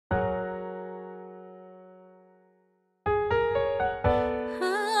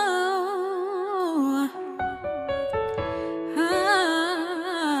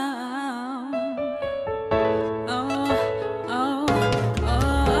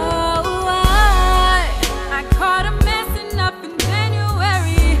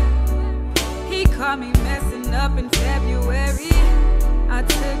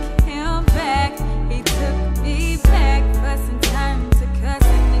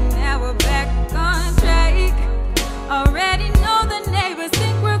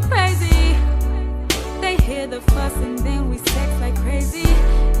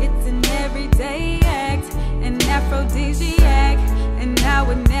I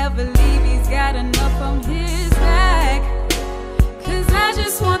would never leave, he's got enough on his back. Cause I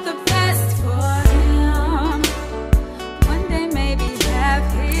just want the best for him. One day maybe have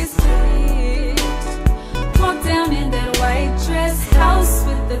his kids. Walk down in that white dress, house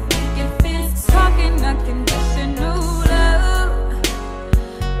with the picket fence, talking unconditional love.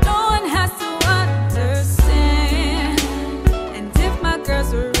 No one has to understand. And if my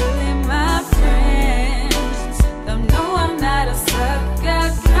girls were really my friends, they'll know I'm not a sucker,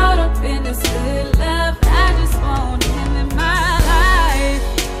 caught up in this good love. I just want him in my life.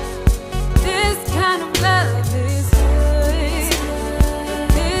 This kind of love is good.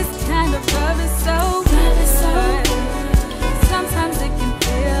 This kind of love is so good. Sometimes it can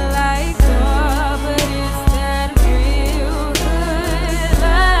feel like war, but it's that real good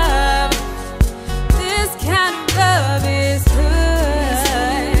love. This kind of love is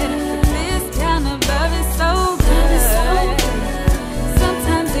good. This kind of love is so good.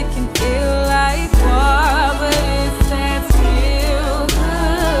 Sometimes it can feel like war, but it's that real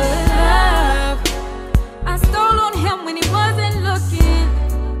good love. I stole on him when he wasn't looking.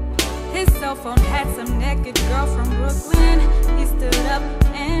 His cell phone had some naked girl from Brooklyn. He stood up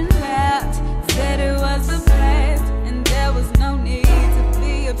and laughed, said it was the past, and there was no need to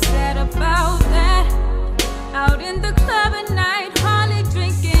be upset about that. Out in the club at night, hardly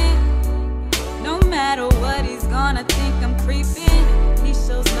drinking. No matter what, he's gonna think I'm creeping. He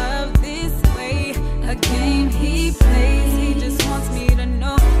shows love this way, a game he plays. He just wants me to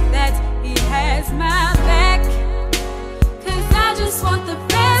know that he has my back. Cause I just want the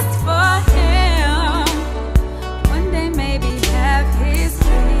best for him. One day maybe have his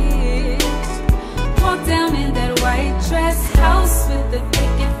kids. Walk down in that white dress, house with the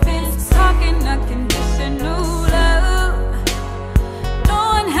picket fence, talking unconditional love. No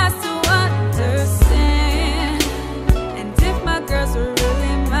one has to understand. And if my girls were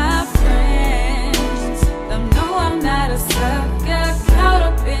really my friends, they'll know I'm not a sucker, caught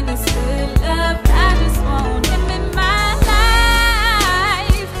up in this good love. I just want him in my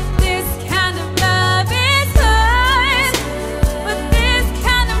life. This kind of love is good, but this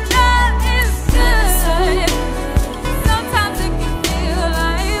kind of love is good. Sometimes it can feel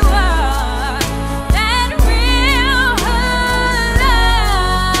like war. That real good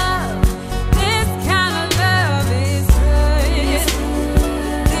love. This kind of love is good.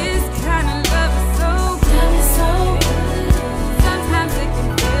 This kind of love is so good. Sometimes it can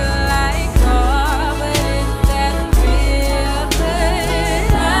feel like war, but it's that real good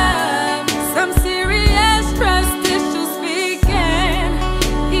love. Some serious trust issues began.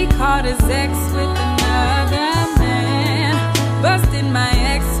 He caught his ex with another man, busted my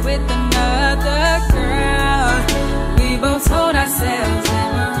ex with another girl. We both told ourselves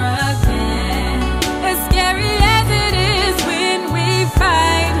never again. As scary as it is when we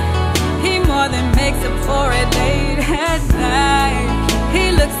fight, he more than makes up for it late at night.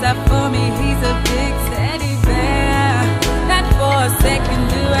 He looks up for me.